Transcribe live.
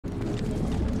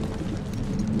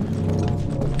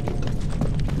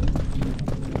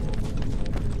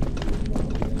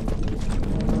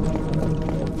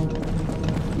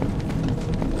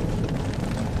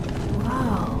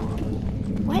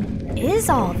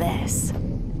all this?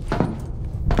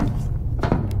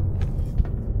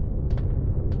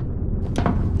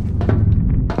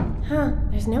 Huh,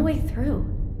 there's no way through.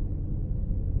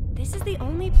 This is the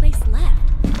only place left.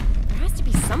 There has to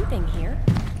be something here.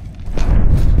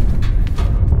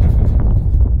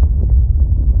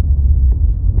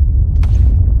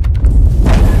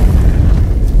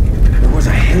 There was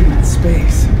a hidden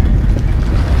space.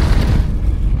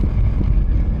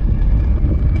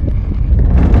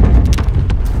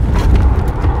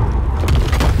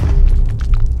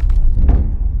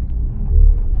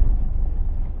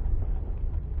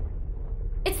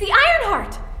 It's the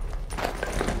Ironheart!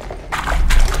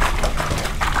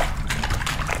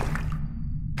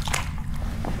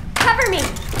 Cover me!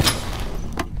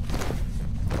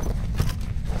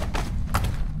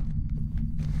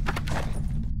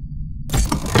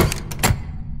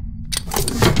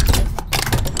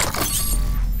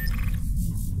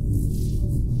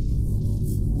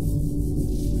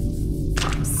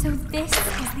 So this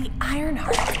is the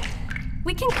Ironheart.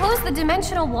 We can close the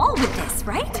dimensional wall with this,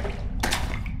 right?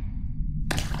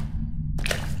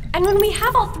 And when we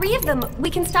have all three of them, we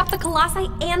can stop the Colossi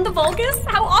and the Vulgus?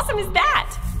 How awesome is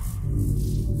that?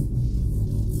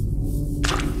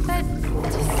 But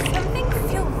does something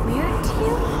feel weird to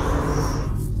you?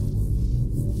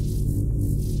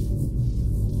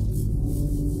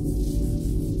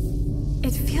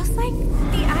 It feels like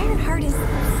the Ironheart is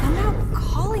somehow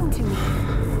calling to me.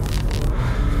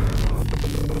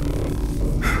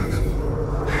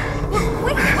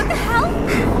 Wait, what the hell?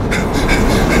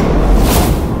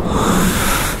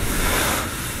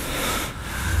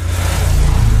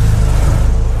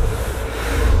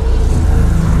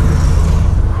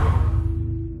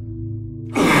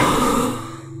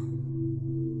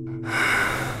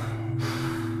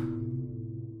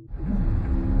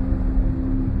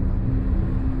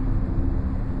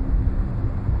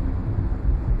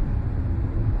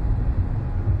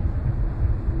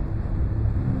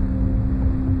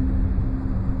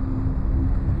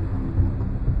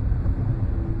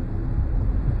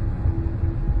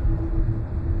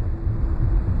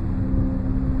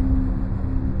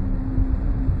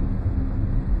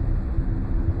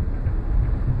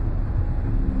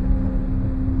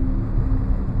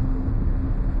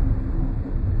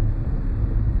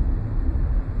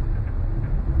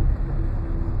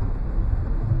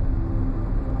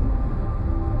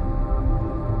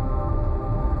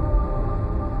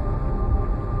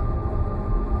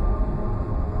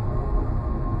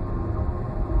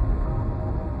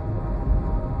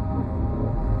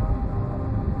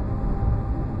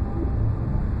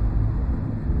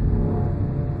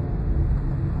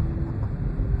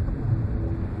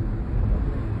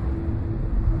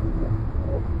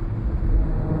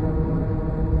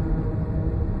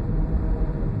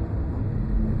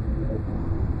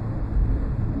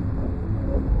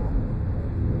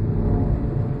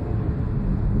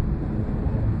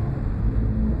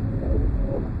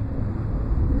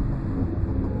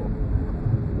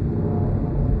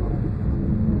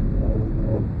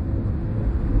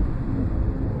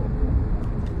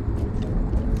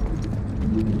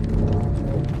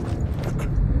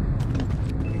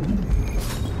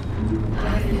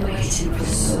 I've been waiting for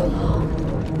so long.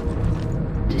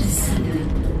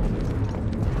 Descendant.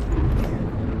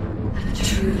 A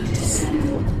true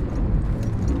descendant.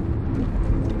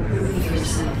 Prove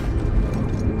yourself.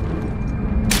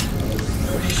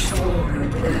 Push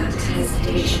forward without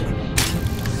hesitation.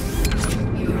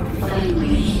 You're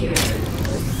finally here.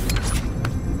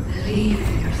 Believe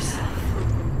in yourself.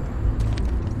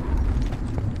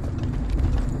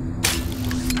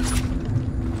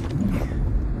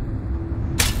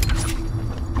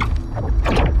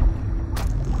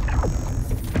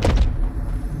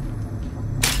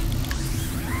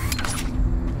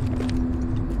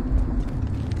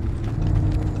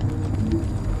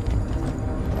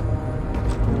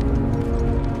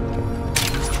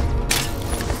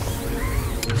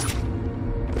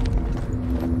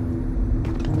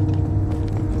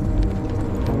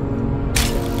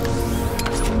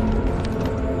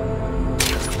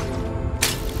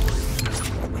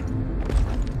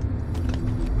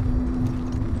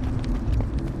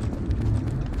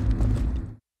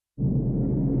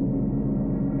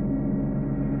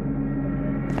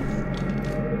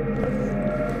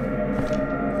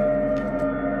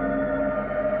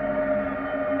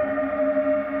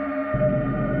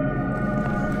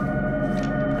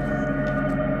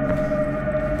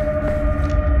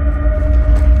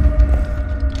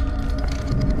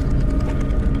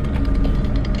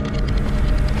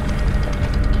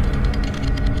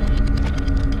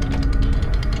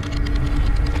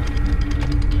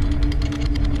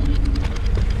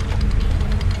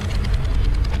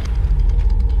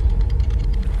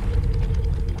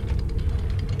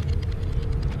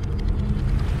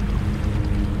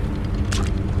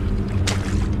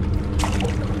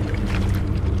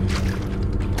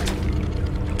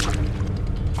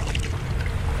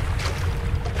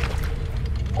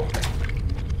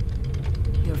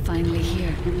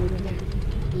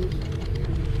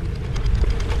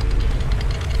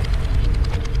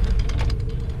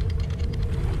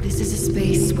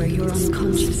 place where your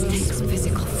unconscious takes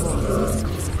physical form.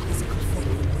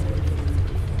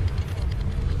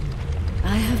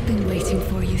 I have been waiting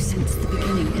for you since the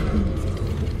beginning.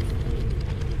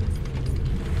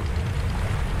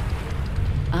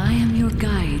 I am your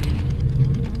guide.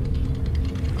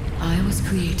 I was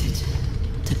created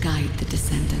to guide the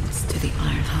Descendants to the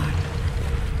Iron Heart.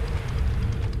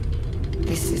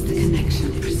 This is the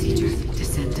connection procedure,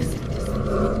 Descendant.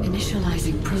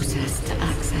 Initializing process to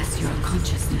access your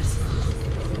consciousness.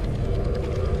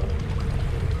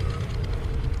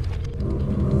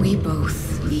 We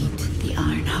both need the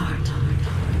Iron Heart.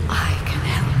 I can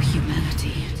help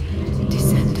humanity,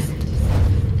 Descendant.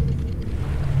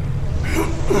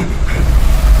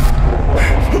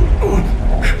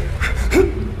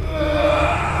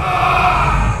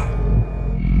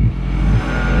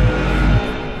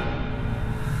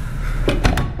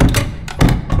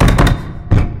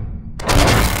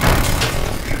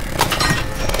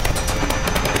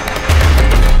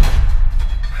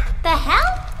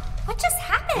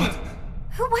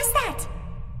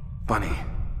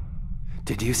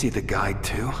 Did you see the guide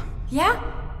too? Yeah,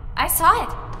 I saw it.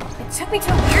 It took me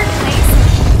to a weird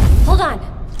place. Hold on.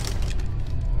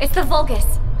 It's the Vulgus.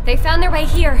 They found their way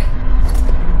here.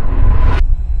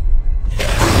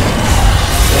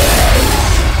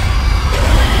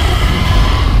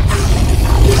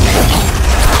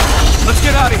 Let's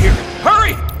get out of here!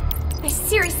 Hurry! I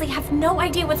seriously have no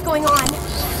idea what's going on.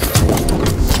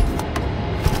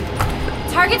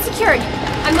 Target secured.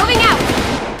 I'm moving out.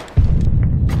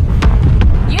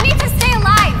 You need to stay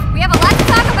alive. We have a lot to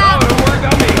talk about. Oh, it worked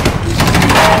on me.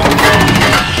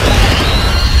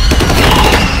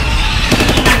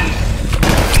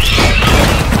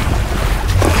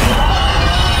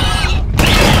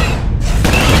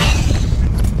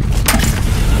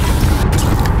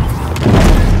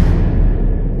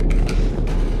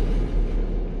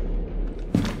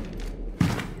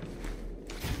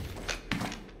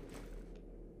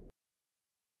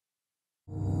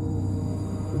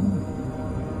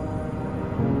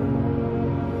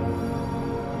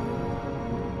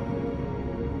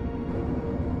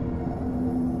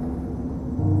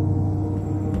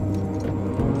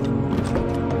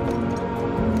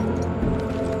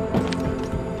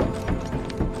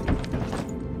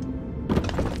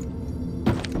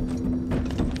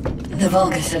 The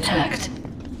Vulgus attacked.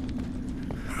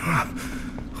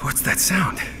 What's that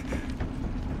sound?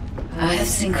 I have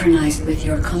synchronized with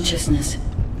your consciousness.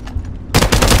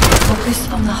 Focus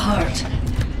on the heart.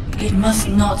 It must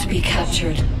not be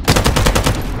captured.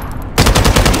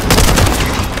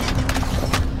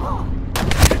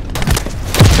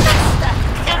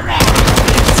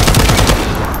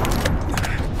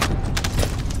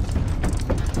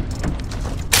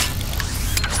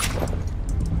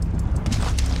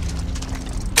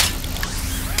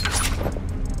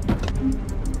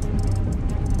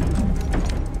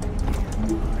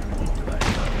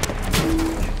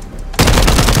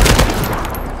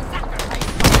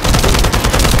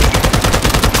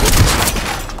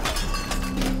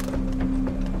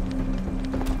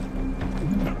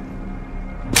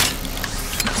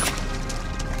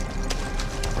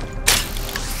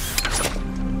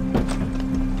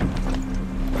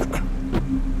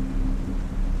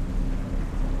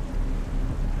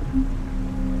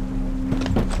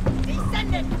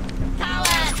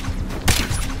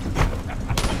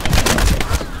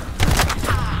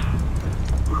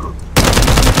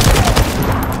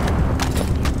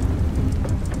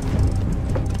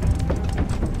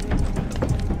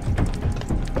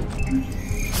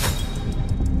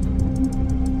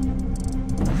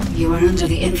 You are under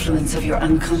the influence of your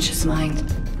unconscious mind.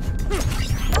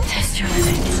 Test your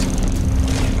limits.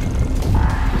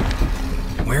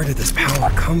 Where did this power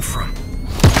come from?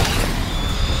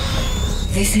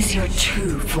 This is your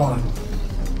true form.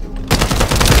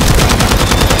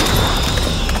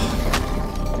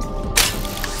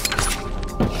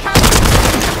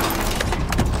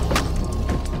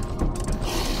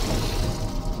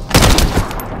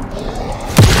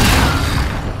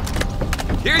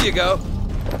 Here you go.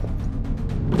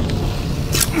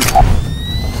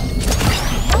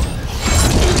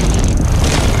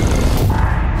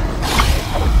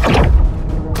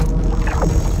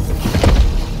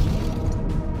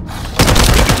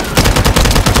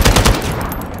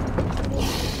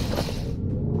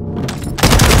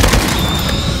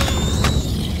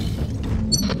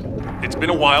 It's been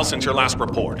a while since your last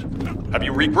report. Have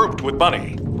you regrouped with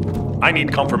Bunny? I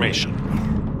need confirmation.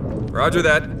 Roger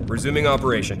that. Resuming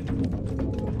operation.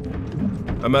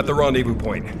 I'm at the rendezvous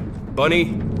point. Bunny,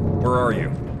 where are you?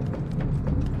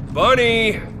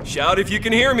 Bunny! Shout if you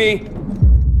can hear me!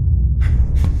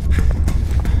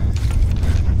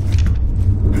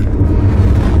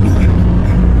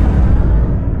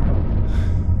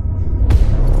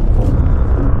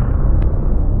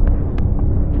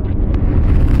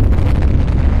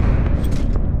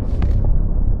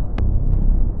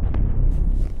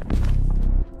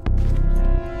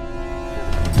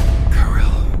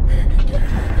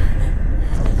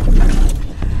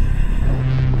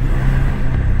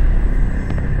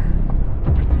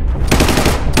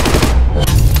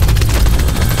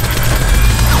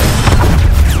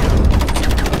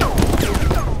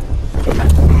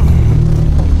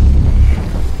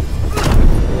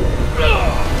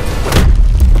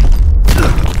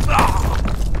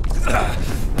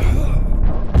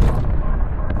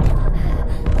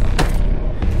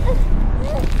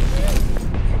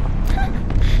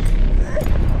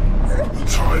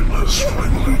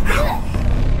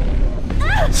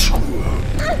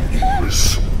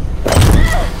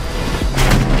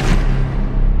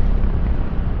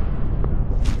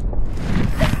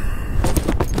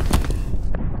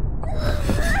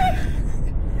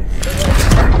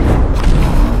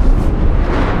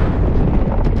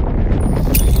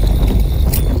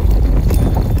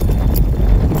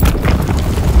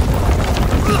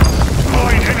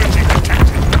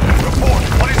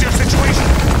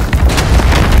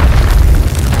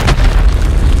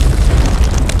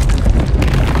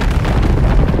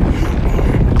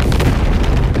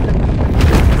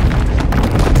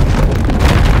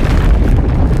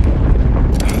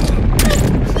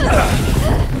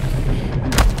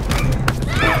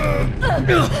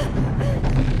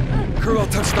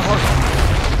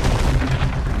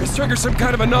 some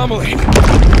kind of anomaly.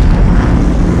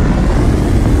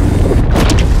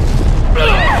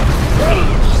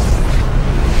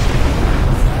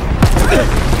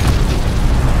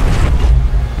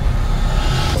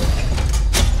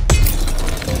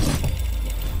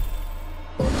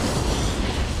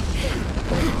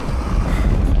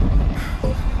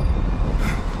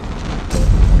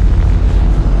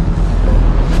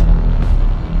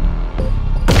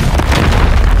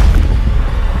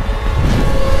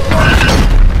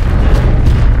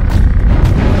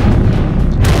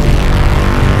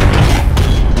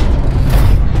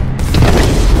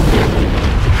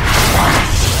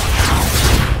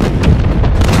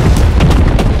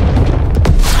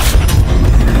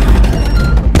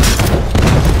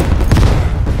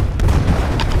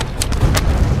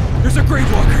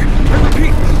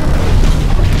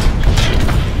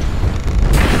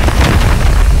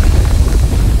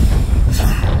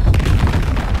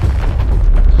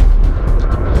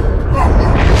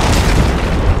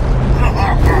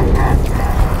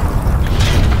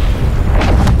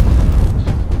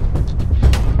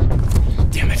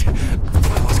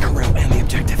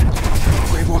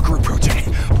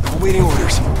 Awaiting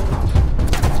orders.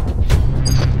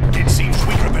 It seems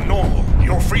weaker than normal.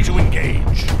 You're free to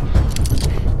engage.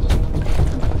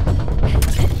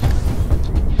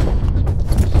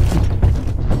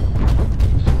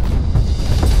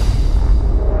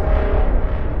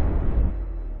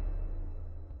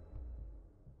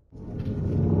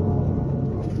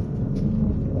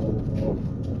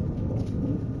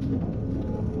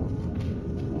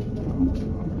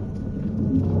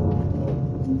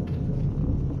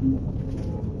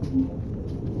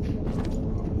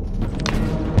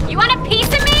 You want a piece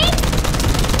of me?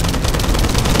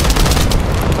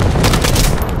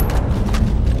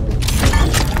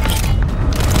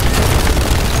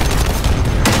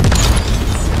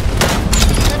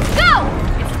 Let's go!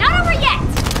 It's not over yet!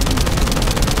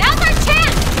 Now's our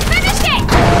chance! Finish it!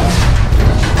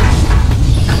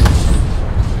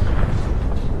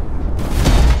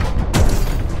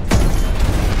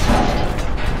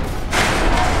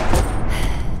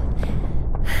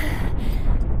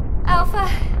 Alpha,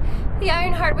 the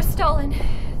Ironheart was stolen.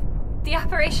 The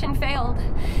operation failed.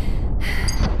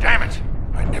 Damn it!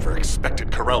 I never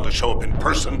expected Corell to show up in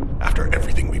person after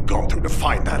everything we've gone through to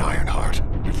find that Ironheart.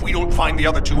 If we don't find the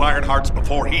other two Ironhearts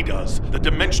before he does, the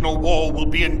dimensional wall will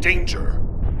be in danger.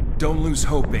 Don't lose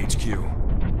hope, HQ.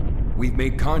 We've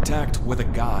made contact with a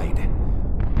guide.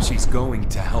 She's going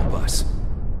to help us.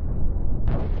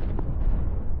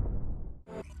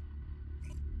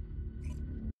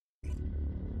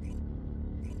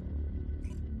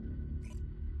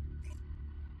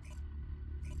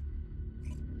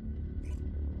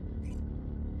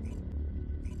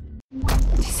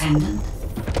 Descendant,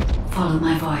 follow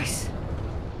my voice.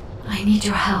 I need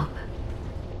your help.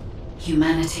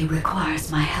 Humanity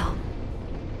requires my help.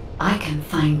 I can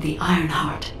find the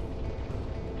Ironheart.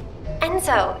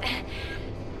 Enzo,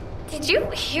 did you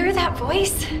hear that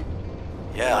voice?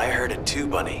 Yeah, I heard it too,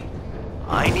 Bunny.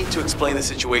 I need to explain the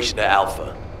situation to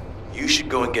Alpha. You should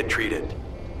go and get treated.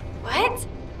 What?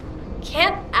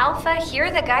 Can't Alpha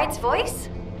hear the guide's voice?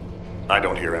 I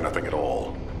don't hear anything at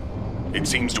all. It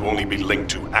seems to only be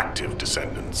linked to active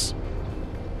descendants.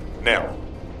 Now,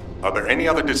 are there any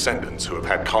other descendants who have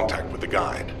had contact with the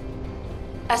guide?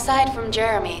 Aside from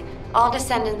Jeremy, all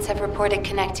descendants have reported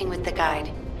connecting with the guide.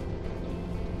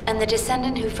 And the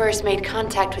descendant who first made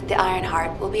contact with the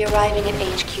Ironheart will be arriving at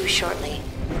HQ shortly.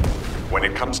 When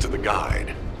it comes to the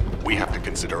guide, we have to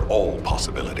consider all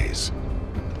possibilities.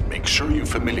 Make sure you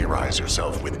familiarize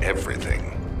yourself with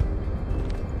everything.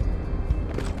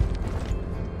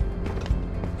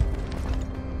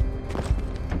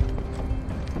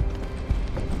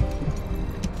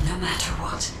 No matter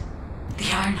what,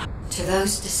 the Ironheart. To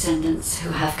those descendants who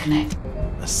have connected.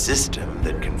 A system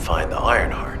that can find the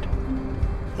Ironheart.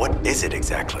 What is it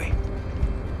exactly?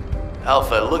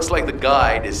 Alpha, it looks like the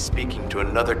guide is speaking to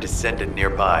another descendant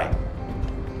nearby.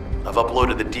 I've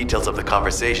uploaded the details of the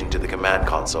conversation to the command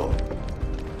console.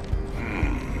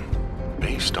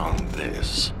 Based on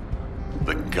this,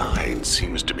 the guide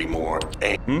seems to be more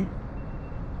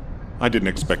I didn't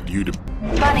expect you to...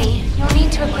 Bunny, you'll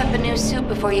need to equip a new suit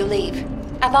before you leave.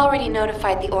 I've already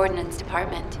notified the Ordnance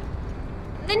Department.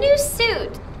 The new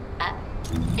suit.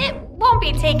 It won't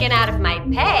be taken out of my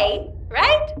pay,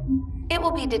 right? It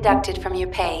will be deducted from your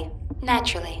pay,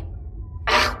 naturally.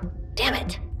 Ah, damn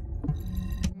it.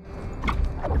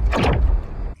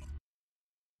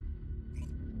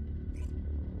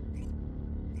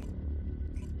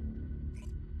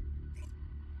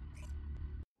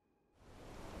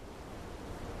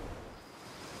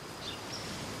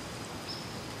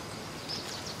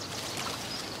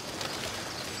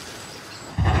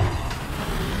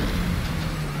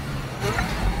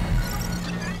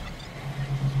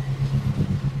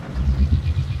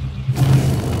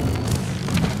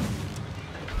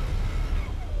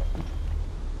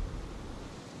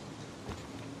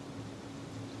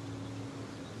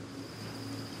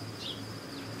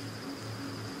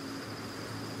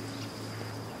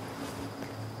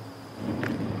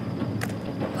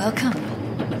 Welcome,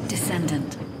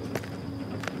 Descendant.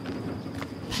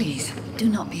 Please, do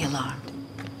not be alarmed.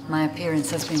 My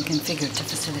appearance has been configured to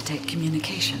facilitate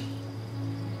communication.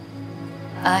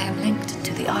 I am linked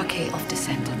to the Arcade of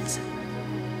Descendants.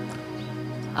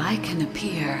 I can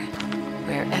appear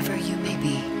wherever you may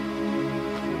be.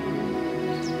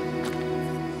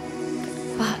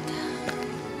 But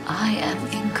I am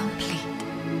incomplete.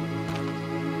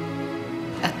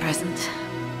 At present,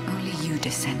 only you,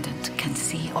 Descendant, can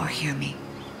see or hear me.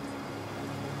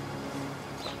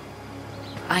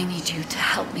 I need you to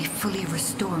help me fully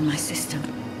restore my system.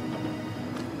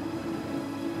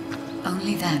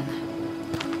 Only then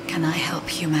can I help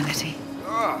humanity.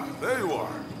 Ah, there you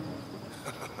are.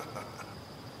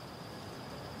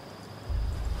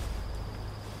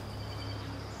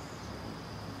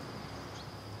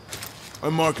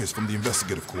 I'm Marcus from the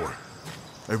Investigative Corps.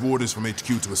 I have orders from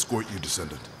HQ to escort you,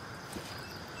 Descendant.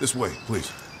 This way,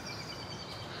 please.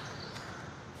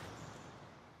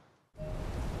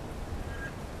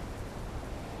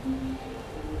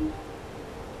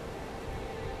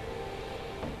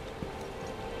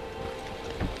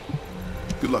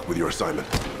 Good luck with your assignment.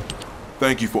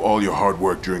 Thank you for all your hard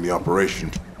work during the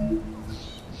operation.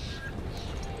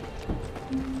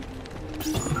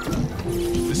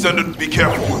 Descendant, be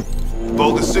careful.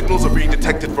 Vulgar signals are being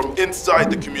detected from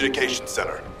inside the communication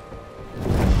center.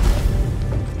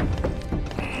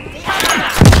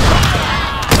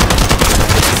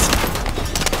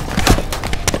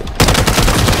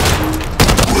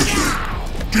 Quickly,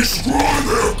 destroy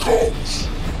their codes!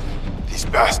 These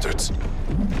bastards.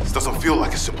 This doesn't feel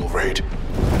like a simple raid.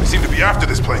 They seem to be after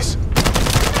this place.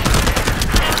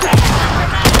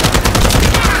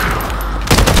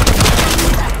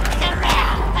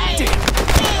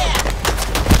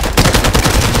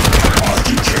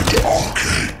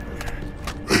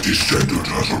 A Descendant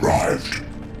has arrived.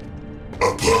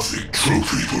 A perfect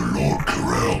trophy for Lord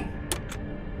Karel.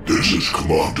 This is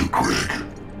Commander Greg.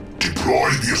 Deploy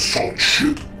the assault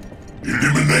ship.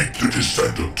 Eliminate the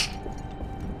Descendant.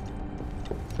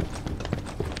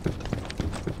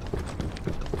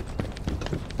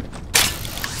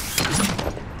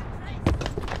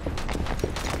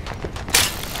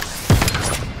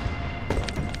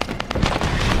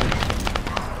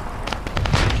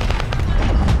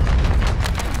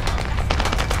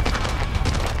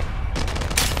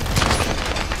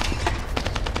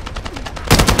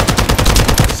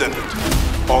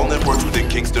 All networks within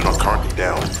Kingston are currently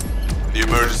down. The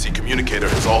emergency communicator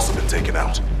has also been taken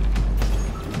out.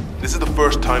 This is the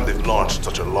first time they've launched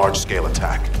such a large-scale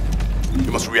attack.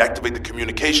 You must reactivate the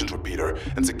communications repeater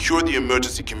and secure the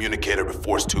emergency communicator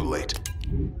before it's too late.